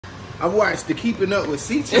I've watched the Keeping Up with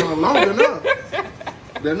C channel long enough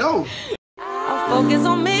to know. I focus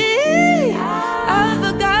on me. I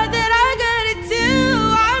forgot that I got it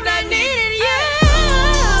too. I'm not needing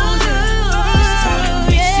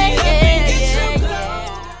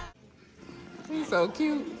you. He's so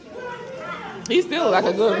cute. He's still like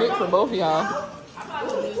a good mix for both of y'all.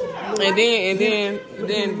 And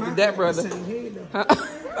then that brother.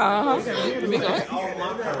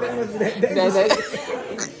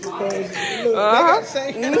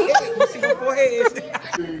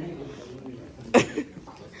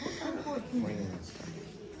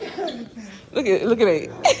 Look at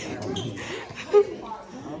it.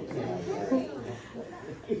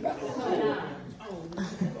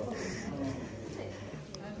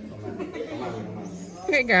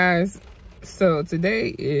 Hey guys, so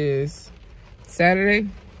today is Saturday,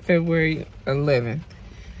 February 11th,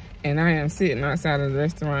 and I am sitting outside of the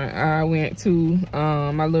restaurant. I went to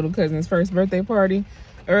my little cousin's first birthday party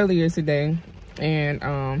earlier today,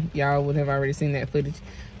 and y'all would have already seen that footage.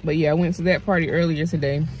 But yeah, I went to that party earlier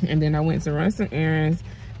today, and then I went to run some errands,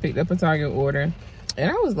 picked up a Target order,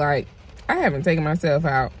 and I was like, I haven't taken myself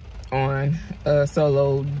out on a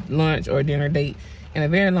solo lunch or dinner date in a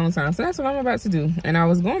very long time, so that's what I'm about to do. And I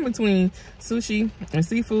was going between sushi and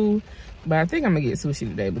seafood, but I think I'm gonna get sushi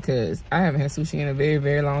today because I haven't had sushi in a very,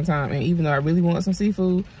 very long time. And even though I really want some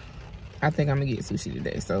seafood, I think I'm gonna get sushi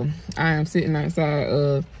today. So I am sitting outside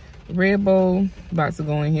of Red Bowl, about to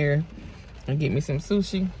go in here and get me some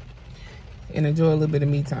sushi and enjoy a little bit of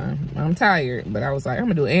me time. I'm tired, but I was like, I'm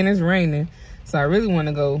gonna do it. And it's raining, so I really want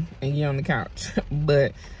to go and get on the couch.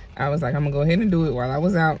 But I was like, I'm gonna go ahead and do it while I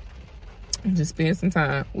was out. Just spend some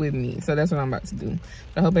time with me. So that's what I'm about to do.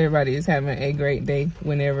 I hope everybody is having a great day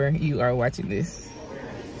whenever you are watching this.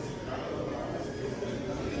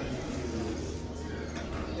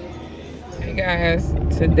 Hey guys,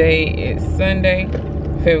 today is Sunday,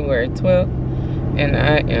 February 12th, and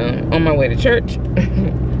I am on my way to church.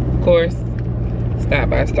 Of course, stop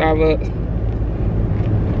by Starbucks.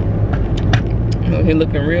 Oh, he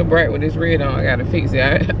looking real bright with this red on. I gotta fix it.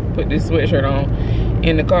 I put this sweatshirt on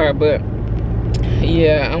in the car, but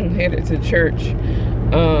yeah, I'm headed to church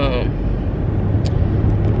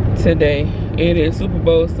today. It is Super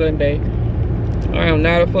Bowl Sunday. I am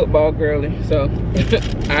not a football girly, so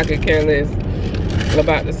I could care less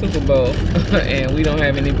about the Super Bowl. And we don't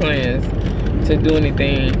have any plans to do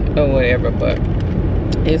anything or whatever, but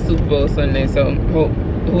it's Super Bowl Sunday, so hope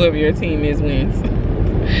whoever your team is wins.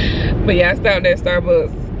 But yeah, I stopped at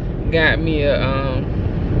Starbucks, got me a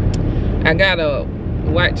I got a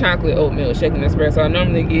white chocolate oatmeal shaken espresso. I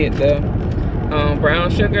normally get the brown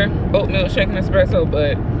sugar oatmeal shaken espresso,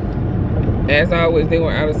 but as always, they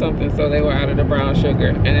were out of something, so they were out of the brown sugar.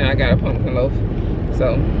 And then I got a pumpkin loaf,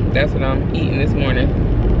 so that's what I'm eating this morning.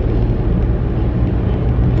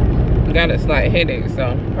 Got a slight headache, so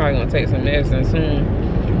I'm probably gonna take some medicine soon.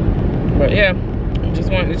 But yeah,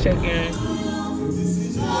 just wanted to check in.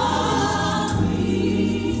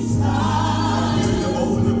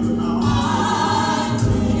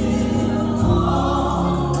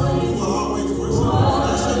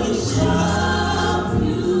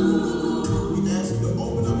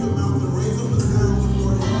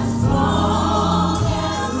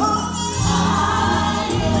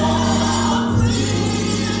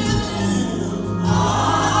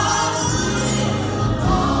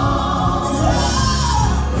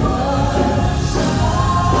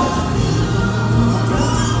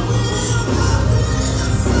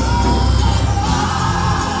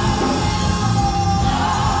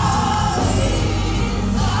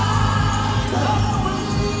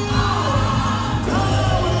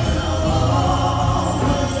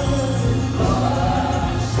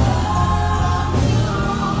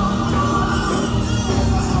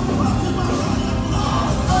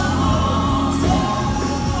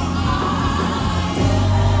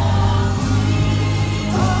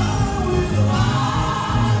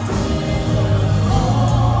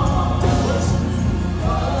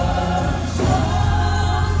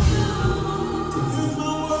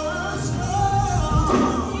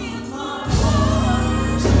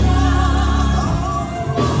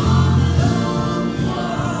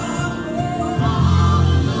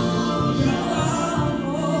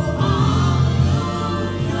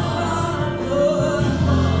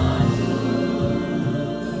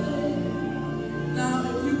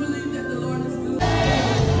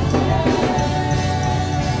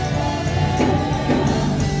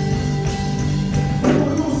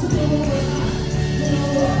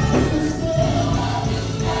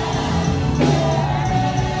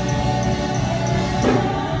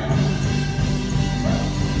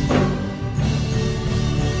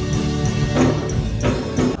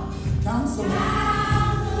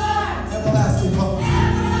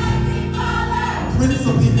 Prince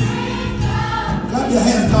of Peace. Clap your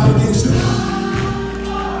hands, congregation.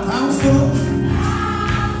 Counselor.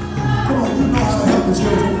 Come on, you know how to help the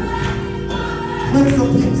children. Prince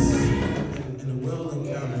of Peace. In the well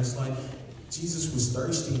encounter, it's like Jesus was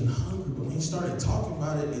thirsty and hungry, but when he started talking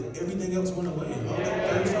about it, everything else went away. All that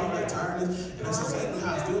thirst, all that tiredness, and that's exactly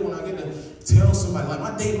how I feel when I get to tell somebody, like,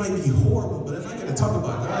 my day might be horrible, but if I get to talk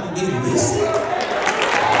about God and they listen,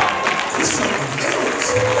 it's something else.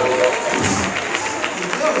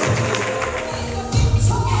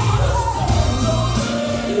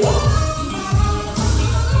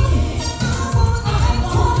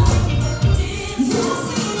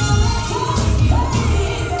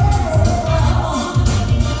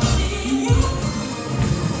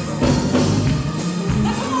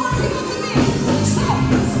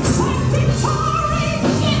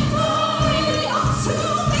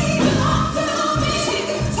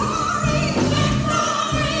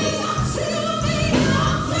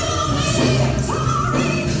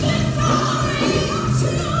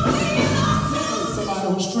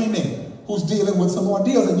 Who's dealing with some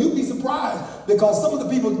ordeals, and you'd be surprised because some of the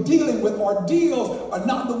people dealing with ordeals are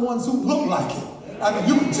not the ones who look like it. I mean,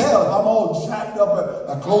 you can tell if I'm all jacked up,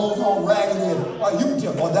 or clothes all raggedy, and you can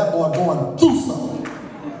tell, boy, that boy going through something.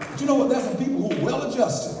 But you know what? There's some people who are well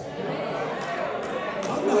adjusted.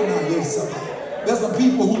 There's some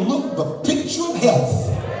people who look the picture of health.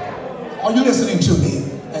 Are you listening to me?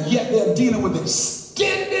 And yet they're dealing with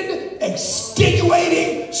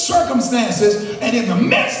extenuating circumstances, and in the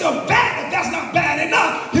midst of that, if that's not bad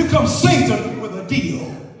enough, here comes Satan with a deal.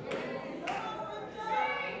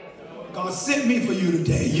 God sent me for you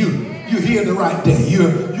today. You're here the right day.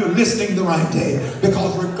 You're listening the right day.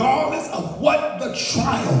 Because regardless of what the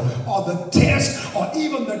trial or the test or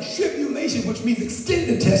even the tribulation, which means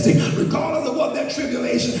extended testing, regardless of what that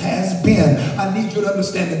tribulation has been, I need you to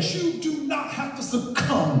understand that you do not have to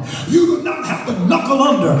succumb. You do not have to knuckle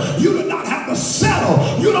under. You do not have to settle.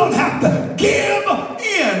 You don't have to give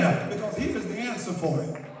in. Because here's the answer for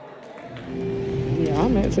it. Yeah,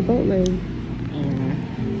 I'm at Chipotle.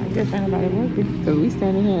 I guess ain't nobody working. Because we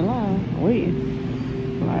standing here in line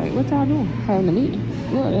waiting. Like, what y'all doing? Having a meeting?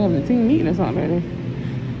 Look, they're having a team meeting or something right there.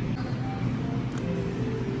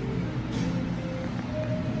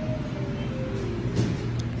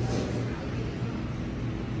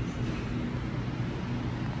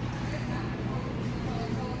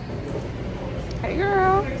 Hey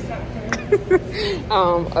girl.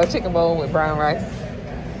 A chicken bowl with brown rice.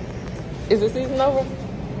 Is the season over?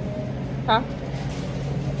 Huh?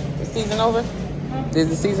 Is the season over? Is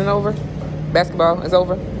the season over? Basketball is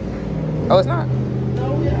over? Oh, it's not?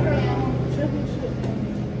 No, we have championship.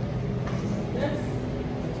 That's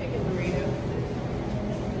chicken burrito.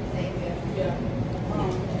 Yeah.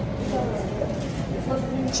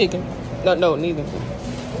 Chicken. No, neither.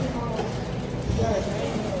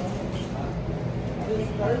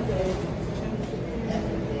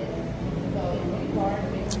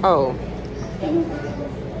 Oh.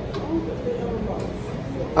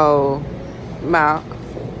 Oh. My.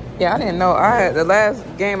 Yeah, I didn't know. I had the last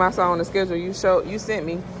game I saw on the schedule. You sent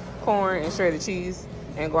me corn and shredded cheese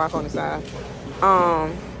and guac on the side.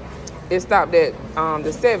 It stopped at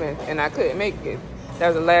the 7th, and I couldn't make it. That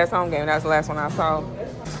was the last home game. That was the last one I saw.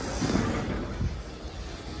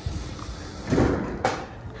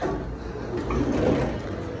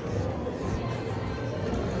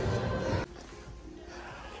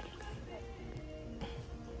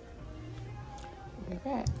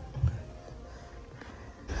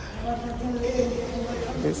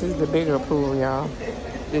 This is the bigger pool, y'all.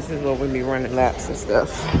 This is where we be running laps and stuff.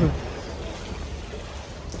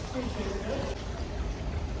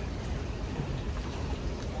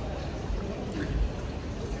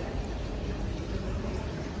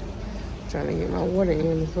 Trying to get my water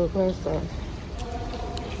in before class starts.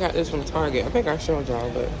 Got this from Target. I think I showed y'all,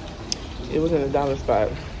 but it was in a dollar spot.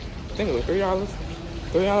 I think it was $3.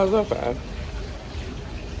 $3 or $5.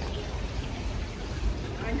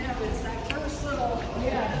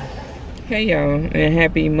 Hey y'all, and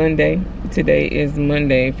happy Monday. Today is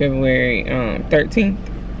Monday, February 13th,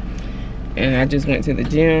 and I just went to the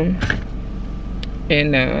gym,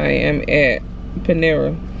 and now I am at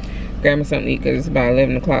Panera grabbing something to eat because it's about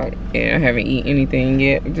 11 o'clock and I haven't eaten anything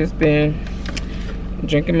yet. I've just been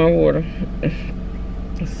drinking my water.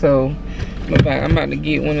 So I'm about to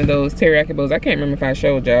get one of those teriyaki bowls. I can't remember if I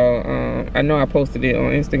showed y'all. I know I posted it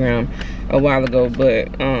on Instagram a while ago, but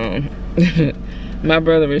my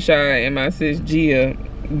brother Rashad and my sis Gia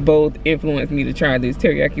both influenced me to try this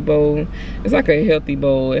teriyaki bowl. It's like a healthy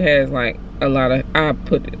bowl. It has like a lot of, I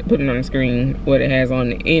put it on the screen what it has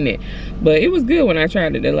on in it, but it was good when I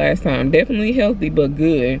tried it the last time. Definitely healthy but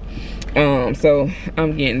good. So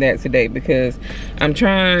I'm getting that today because I'm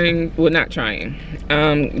trying, well, not trying,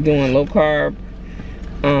 I'm doing low carb,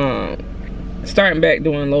 starting back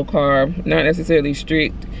doing low carb, not necessarily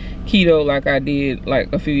strict keto like I did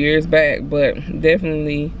like a few years back, but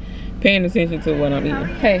definitely paying attention to what I'm eating.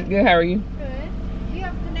 Hey, good, how are you? Good. Do you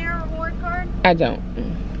have the Panera reward card? I don't.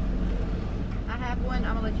 I have one.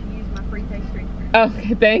 I'm gonna let you use my free pastry.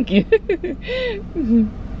 Okay, thank you.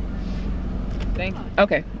 Thank you.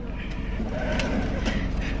 Okay.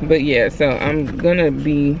 But yeah, so I'm gonna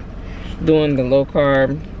be doing the low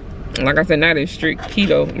carb. Like I said, not as strict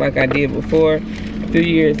keto like I did before a few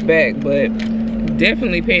years back, but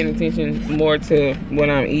definitely paying attention more to what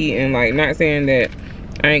I'm eating. Like, not saying that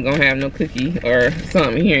I ain't gonna have no cookie or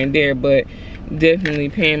something here and there, but definitely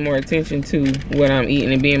paying more attention to what I'm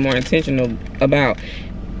eating and being more intentional about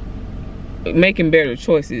making better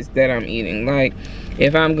choices that I'm eating. Like,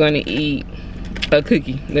 if I'm gonna eat a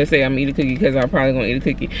cookie, let's say I'm eating a cookie because I'm probably gonna eat a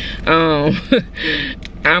cookie,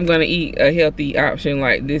 I'm gonna eat a healthy option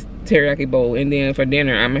like this teriyaki bowl, and then for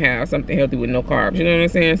dinner I'm gonna have something healthy with no carbs. You know what I'm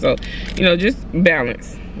saying? So, you know, just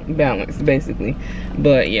balance basically.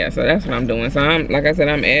 But yeah, so that's what I'm doing. So I'm, like I said,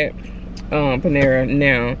 I'm at Panera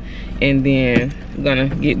now, and then gonna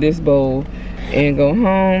get this bowl and go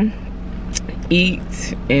home,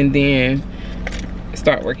 eat, and then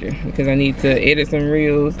start working because I need to edit some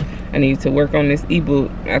reels. I need to work on this ebook.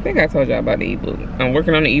 I think I told y'all about the ebook. I'm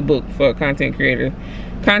working on the ebook for content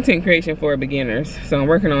creation for beginners. So I'm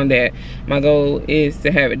working on that. My goal is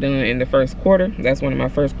to have it done in the first quarter. That's one of my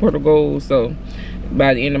first quarter goals. So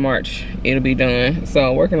by the end of March, it'll be done.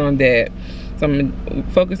 So working on that. So I'm gonna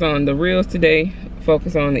focus on the reels today,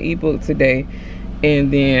 focus on the ebook today,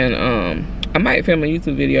 and then I might film a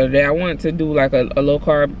YouTube video today. I want to do like a low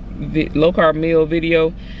carb meal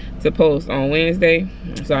video to post on Wednesday,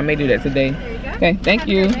 so I may do that today. There you go. Okay, thank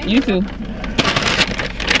you. You too.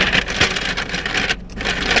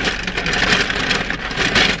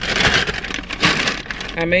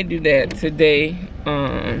 I may do that today.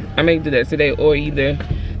 I may do that today or either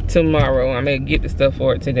tomorrow. I may get the stuff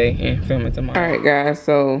for it today and film it tomorrow. All right, guys.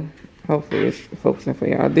 So hopefully it's focusing for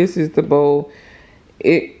y'all. This is the bowl.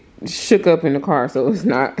 It shook up in the car, so it's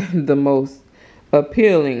not the most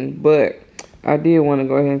appealing, but I did want to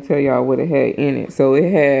go ahead and tell y'all what it had in it. So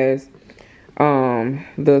it has the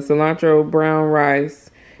cilantro brown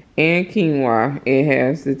rice and quinoa. It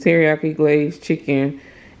has the teriyaki glazed chicken.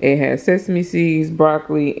 It has sesame seeds,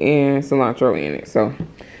 broccoli, and cilantro in it. So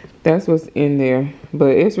that's what's in there.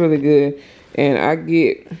 But it's really good. And I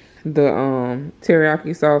get the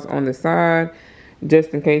teriyaki sauce on the side just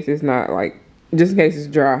in case it's not like, just in case it's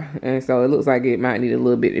dry. And so it looks like it might need a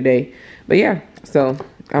little bit today. But yeah, so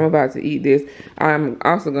I'm about to eat this. I'm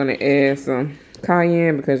also going to add some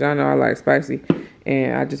cayenne because y'all know I like spicy.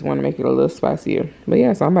 And I just want to make it a little spicier. But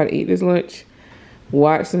yeah, so I'm about to eat this lunch,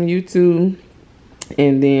 watch some YouTube,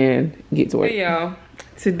 and then get to work. Hey y'all,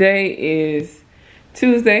 today is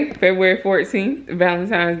Tuesday, February 14th,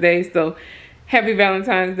 Valentine's Day. So happy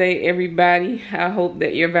Valentine's Day, everybody. I hope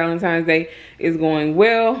that your Valentine's Day is going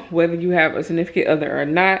well, whether you have a significant other or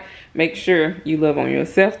not. Make sure you love on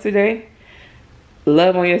yourself today.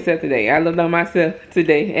 Love on yourself today. I loved on myself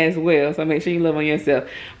today as well, so make sure you love on yourself.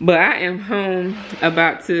 But I am home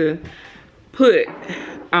about to put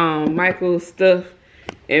Michael's stuff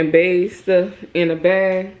and Bae's stuff in a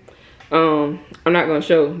bag. I'm not gonna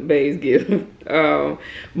show Bae's gift,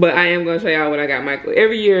 but I am gonna show y'all what I got Michael.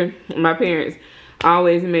 Every year, my parents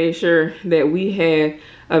always made sure that we had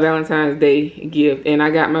a Valentine's Day gift, and I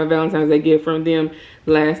got my Valentine's Day gift from them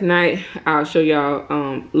last night. I'll show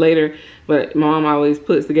y'all later, but my mom always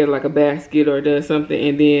puts together like a basket or does something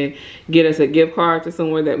and then get us a gift card to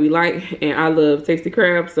somewhere that we like. And I love Tasty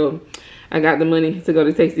Crab, so I got the money to go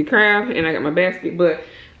to Tasty Crab and I got my basket. But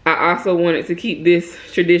I also wanted to keep this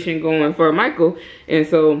tradition going for Michael, and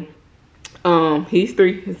so he's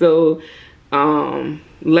 3, so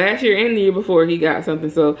last year and the year before he got something,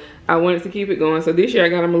 so I wanted to keep it going. So this year I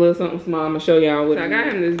got him a little something small. I'm gonna show y'all what I got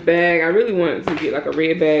him. This bag, I really wanted to get like a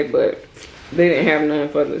red bag, but they didn't have none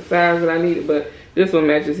for the size that I needed, but this one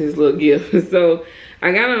matches his little gift. So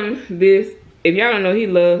I got him this. If y'all don't know, he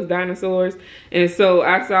loves dinosaurs, and so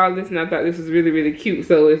I saw this and I thought this was really, really cute.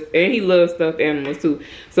 So it's, and he loves stuffed animals too,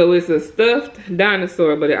 so it's a stuffed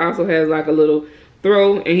dinosaur, but it also has like a little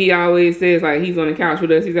throw, and he always says, like, he's on the couch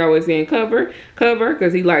with us, he's always saying cover,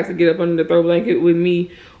 because he likes to get up under the throw blanket with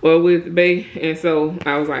me or with Bae. And so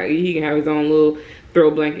I was like, he can have his own little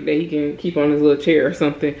throw blanket that he can keep on his little chair or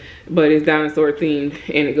something, but it's dinosaur themed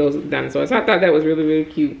and it goes with dinosaurs. So I thought that was really, really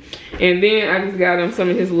cute. And then I just got him some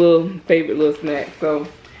of his little favorite little snacks. So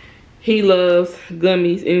he loves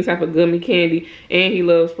gummies, any type of gummy candy, and he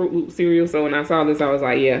loves Fruit Loop cereal. So when I saw this, I was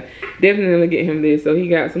like, yeah, definitely gonna get him this. So he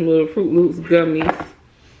got some little Fruit Loops gummies.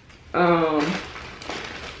 I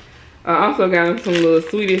also got him some little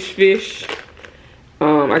Swedish fish.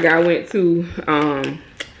 I went to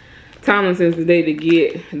Tomlinson's today to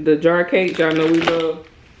get the jar cakes. Y'all know we love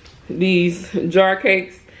these jar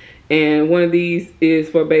cakes. And one of these is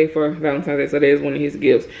for Bae for Valentine's Day, so there's one of his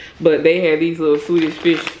gifts. But they had these little Swedish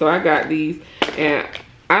fish, so I got these. And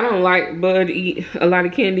I don't like Bud to eat a lot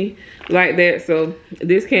of candy like that, so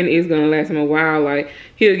this candy is gonna last him a while. Like,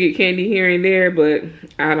 he'll get candy here and there, but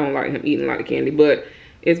I don't like him eating a lot of candy. But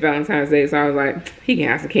it's Valentine's Day, so I was like, he can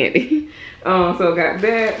have some candy. So I got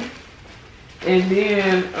that. And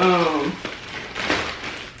then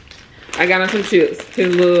I got him some chips.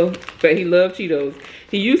 But he loved Cheetos.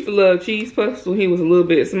 He used to love Cheese Puffs when he was a little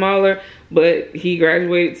bit smaller, but he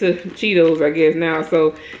graduated to Cheetos, I guess, now.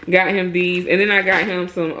 So got him these. And then I got him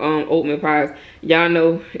some oatmeal pies. Y'all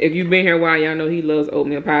know, if you've been here a while, y'all know he loves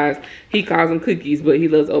oatmeal pies. He calls them cookies, but he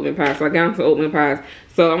loves oatmeal pies. So I got him some oatmeal pies.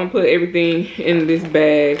 So I'm going to put everything in this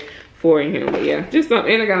bag for him. But yeah, just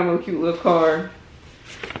something. And I got him a cute little card.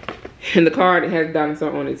 And the card has a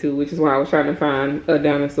dinosaur on it too, which is why I was trying to find a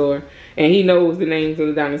dinosaur. And he knows the names of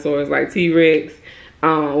the dinosaurs, like T-Rex,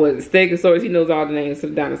 Stegosaurus. He knows all the names of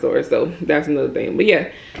the dinosaurs, so that's another thing. But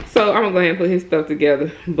yeah, so I'm gonna go ahead and put his stuff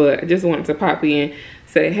together. But I just wanted to pop in,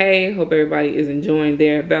 say hey, hope everybody is enjoying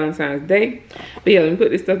their Valentine's Day. But yeah, let me put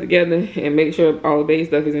this stuff together and make sure all the baby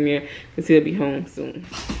stuff is in there, because he'll be home soon.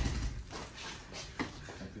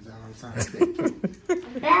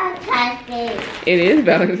 Valentine's Day. It is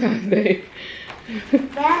Valentine's Day.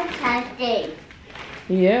 Valentine's Day.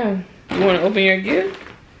 Yeah. You want to open your gift?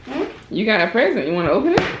 Hmm? You got a present. You want to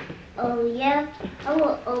open it? Oh, yeah. I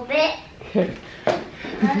will open it.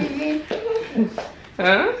 How is it?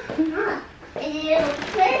 Huh? Huh? It's a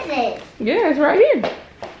present. Yeah, it's right here.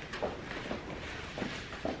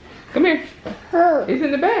 Come here. Oh. It's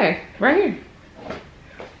in the bag. Right here.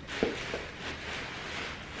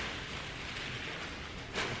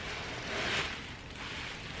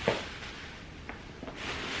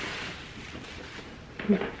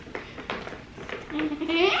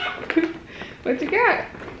 What you got?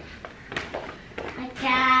 I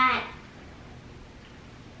got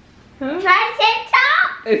Huh?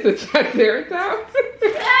 Triceratops. It's a Triceratops.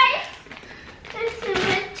 Guys, this is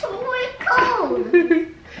a toy code.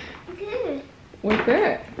 Good. What's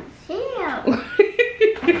that? Sam.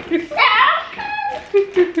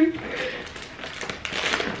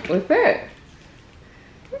 What's that?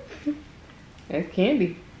 That's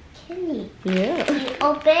candy. Kenny. Yeah. You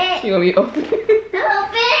open it. You want me to open it?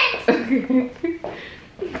 Open it.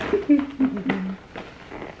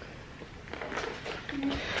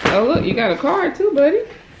 Oh look, you got a card too, buddy.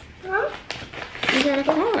 Huh? You got a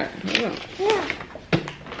card. Hold on. Yeah.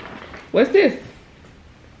 What's this?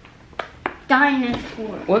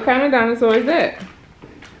 Dinosaur. What kind of dinosaur is that?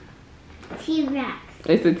 T-Rex.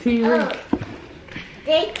 It's a T-Rex. Oh.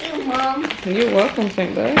 Thank you, Mom. You're welcome,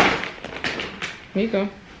 Saint Bud. Here you go.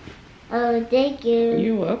 Oh, thank you.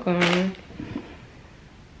 You're welcome.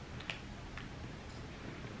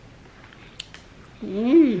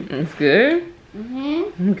 It's good?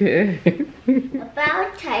 Mm-hmm. Good.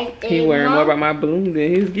 About Tyson. He worrying more about my balloon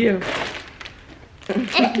than his gift.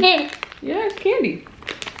 Yeah, it's candy.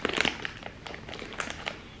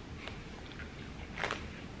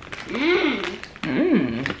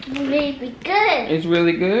 Really be good. It's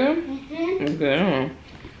really good? Mm-hmm. It's good, huh?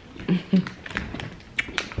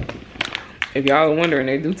 If y'all are wondering,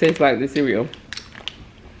 they do taste like the cereal.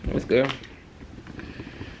 It's good.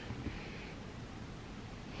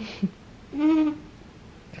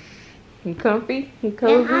 You comfy? You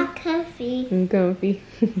cozy? Yeah, comfy. You comfy?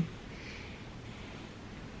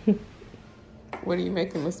 What are you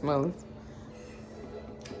making, Miss Mullins?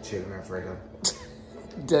 Chicken Alfredo.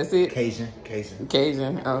 That's it? Cajun.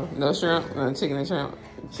 Cajun. Oh, no shrimp? Chicken and shrimp?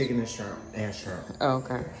 Chicken and shrimp. Oh,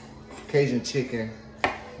 okay. Cajun chicken,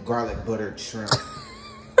 garlic buttered shrimp.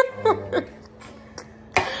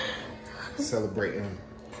 Celebrating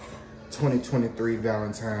 2023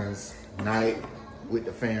 Valentine's night with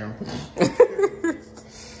the fam.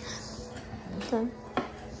 Okay.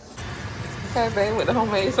 Okay, babe, with the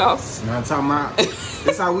homemade sauce. You know what I'm talking about?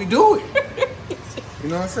 That's how we do it. You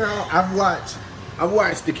know what I'm saying? I've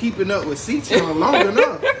watched the Keeping Up with C channel long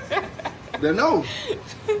enough to know.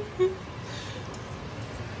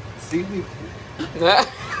 See me.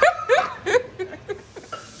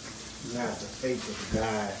 baked with a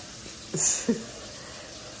guy.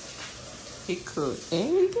 He cooked and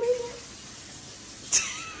he cleaned.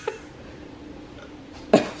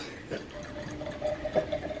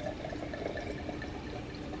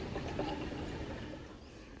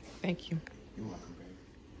 Thank you. You're welcome, babe.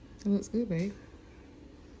 It looks good, babe.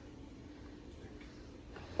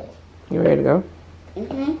 You ready to go?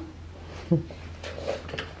 Mm-hmm.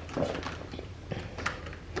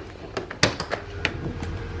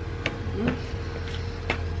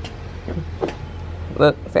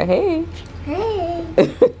 Look, say hey. Hey.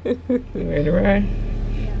 You ready to ride?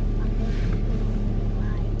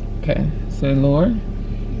 Okay, so Lord,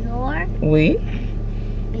 we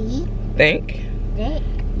thank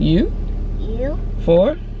you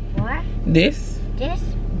for this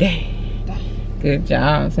day. Good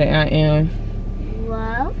job. Say I am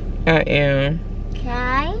Love. I am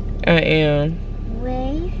Kind. I am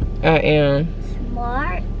Wave. I am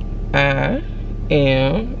Smart. I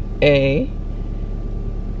am a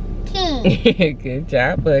King. good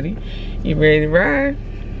job, buddy. You ready to ride?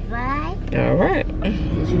 Right. All right.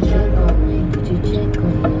 Did you check on me? Did you check on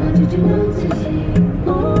me? Or did you notice me?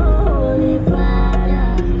 Holy Father,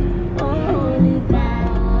 Holy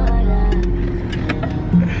Father.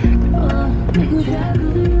 Oh, good job,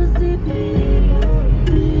 you see people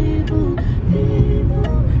don't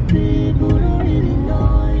really know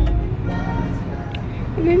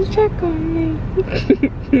it. You didn't check on me.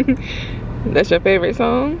 That's your favorite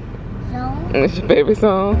song? That's your favorite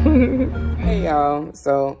song? Hey y'all,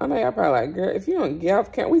 so I know y'all probably like, girl, if you don't get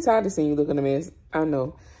off, can't we tired of seeing you looking a mess? I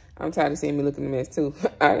know, I'm tired of seeing me looking a mess too.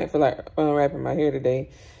 I didn't feel like unwrapping my hair today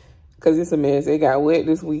because it's a mess. It got wet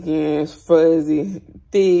this weekend, it's fuzzy,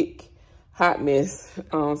 thick, hot mess.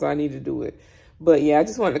 So I need to do it. But yeah, I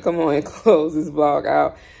just wanted to come on and close this vlog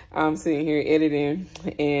out. I'm sitting here editing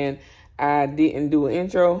and I didn't do an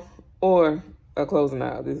intro or a closing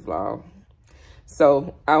out of this vlog.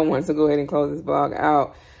 So I wanted to go ahead and close this vlog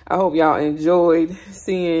out. I hope y'all enjoyed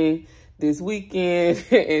seeing this weekend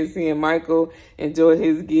and seeing Michael enjoy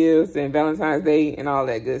his gifts and Valentine's Day and all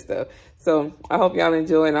that good stuff. So I hope y'all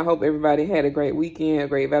enjoyed, and I hope everybody had a great weekend, a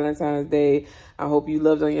great Valentine's Day. I hope you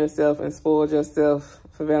loved on yourself and spoiled yourself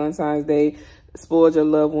for Valentine's Day. Spoiled your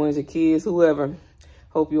loved ones, your kids, whoever.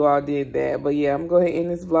 Hope you all did that. But yeah, I'm going to go ahead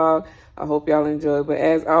and end this vlog. I hope y'all enjoyed. But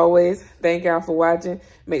as always, thank y'all for watching.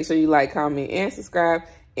 Make sure you like, comment, and subscribe.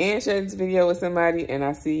 And share this video with somebody. And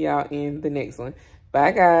I'll see y'all in the next one.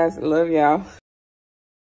 Bye, guys. Love y'all.